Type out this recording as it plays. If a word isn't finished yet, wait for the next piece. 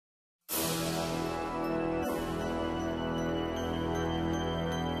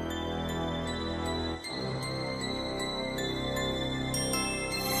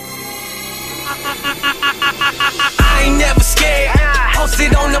I ain't never scared,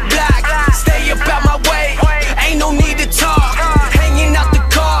 posted on the block, stay about my way, ain't no need to talk, hanging out the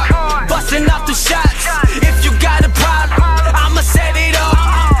car, busting out the shots, if you got a problem, I'ma set it off,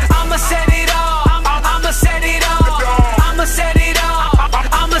 I'ma set it off, I'ma set it off, I'ma set it off,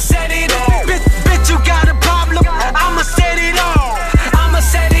 I'ma set it off, bitch you got a problem, I'ma set it off, I'ma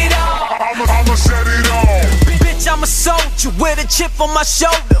set it off, I'ma set it off. Bitch, I'm a soldier with a chip on my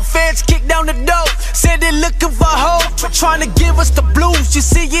shoulder. Fans kick down the door, said they looking for hope, trying to give us the blues. You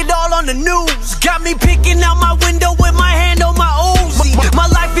see it all on the news. Got me peeking out my window with my hand on my Uzi. My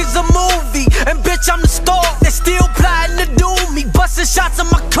life is a movie, and bitch I'm the star. They still plotting to do me, busting shots on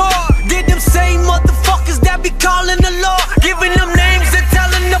my car. Did them same motherfuckers that be calling the law, giving them names and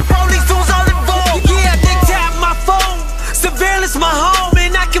telling the police who's all involved. Yeah, they tap my phone, surveillance my home,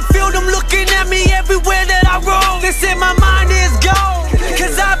 and I can feel them looking at me everywhere that I roam. They say my mind is gone,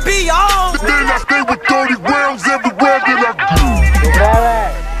 cause I be on. Then I stay with 30 rounds everywhere that I go.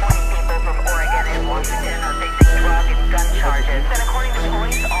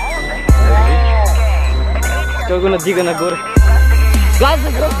 Какой дига на горы. Газ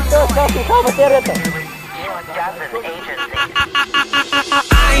это.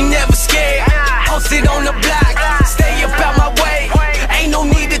 I ain't never scared, posted on the block, stay about my way, ain't no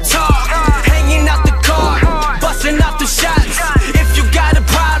need to talk, hanging out the car, busting out the shots, if you got a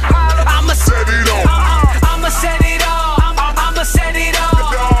problem, I'ma set it off, I'ma set it off, I'ma set it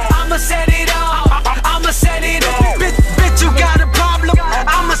off, I'ma set it off, I'ma set it off, bitch you got a problem,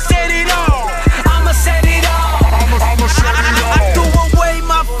 I'ma set it off, I'ma set it off, I'ma set it off. I threw away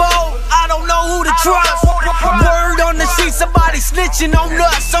my phone, I don't know who to trust. Word on the street, somebody snitching on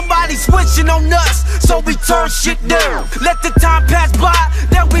us, somebody switching on us, so we turn shit down. Let the time pass by,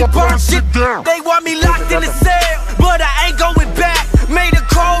 then we burn shit down. They want me locked in a cell, but I ain't going back. Made a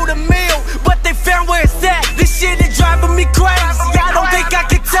code a meal, but they found where it's at. This shit is driving me crazy, I don't think I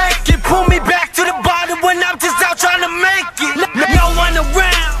can take it. Pull me back to the bottom when I'm just out trying to make it. No one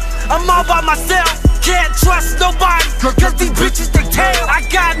around, I'm all by myself. Can't trust nobody, cause these bitches they tell. I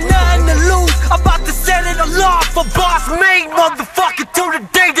got nothing to lose, about to set it aloft for boss made, motherfucker, till the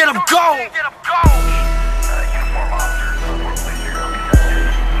day that I'm gone.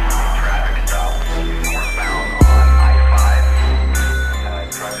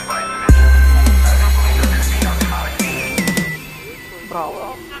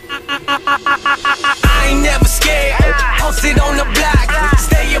 I ain't never scared, posted on the block,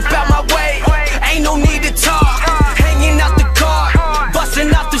 stay about my way, ain't no need to talk, hanging out the car,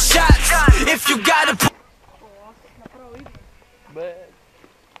 busting out the shots, if you got a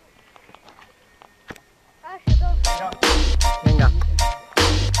Venga.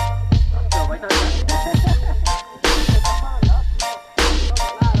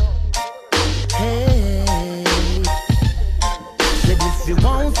 Hey, said if you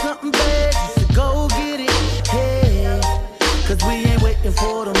want something bad, you should go get it. Hey, cause we ain't waiting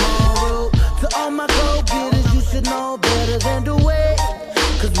for tomorrow. To all my go-getters, you should know better than to wait,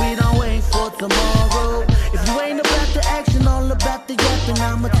 cause we don't wait for tomorrow. If you ain't about the action, all about the yapping,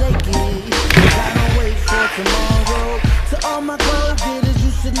 I'ma take it, cause I don't wait for tomorrow. To all my go-getters,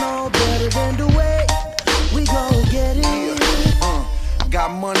 you should know better than to wait. We go get it.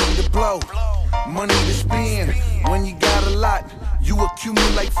 Got money to blow, money to spend. When you got a lot, you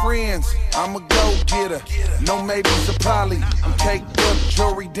accumulate friends. I'm a go-getter, no maybes or probably. I'm caked up,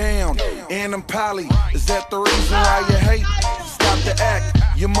 jewelry down, and I'm poly. Is that the reason why you hate? Stop the act.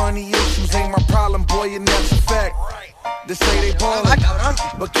 Your money issues ain't my problem, boy, and that's a fact. They say they ballin',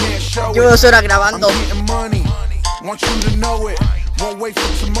 but can't show Yo, it. era grabando. I'm getting money, want you to know it. Won't wait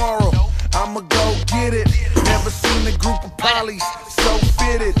for tomorrow, I'ma go get it. Never seen a group of polys so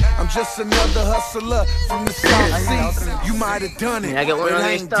fitted. I'm just another hustler from the South Seas. You might have done it, but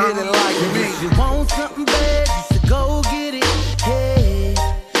ain't did it like me. If you want something bad, you should go get it. Hey,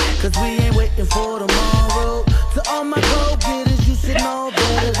 cause we ain't waiting for tomorrow. To all my go-getters, you should know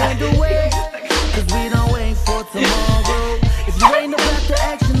better than to wait, cause we don't wait for tomorrow. If you ain't about the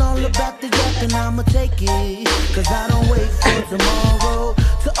action, all about the yapping, I'ma take it, cause I don't wait for tomorrow.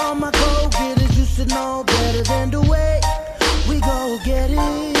 To all my go-getters, you should know better than to wait. We go get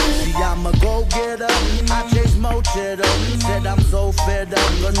it. See, I'm a go-getter, I chase more cheddar. Said I'm so fed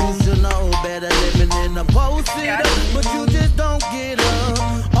up, but you should know better. Living in a post-it but you just don't get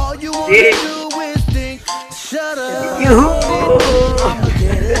up. All you wanna do is think, shut up. I'ma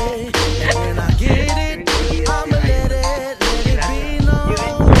get it, and when I get it, I'ma let it be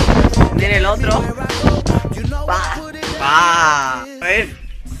known. Viene el otro. You know I put it Pa. down. A ver.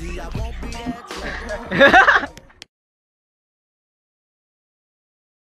 See, I won't be that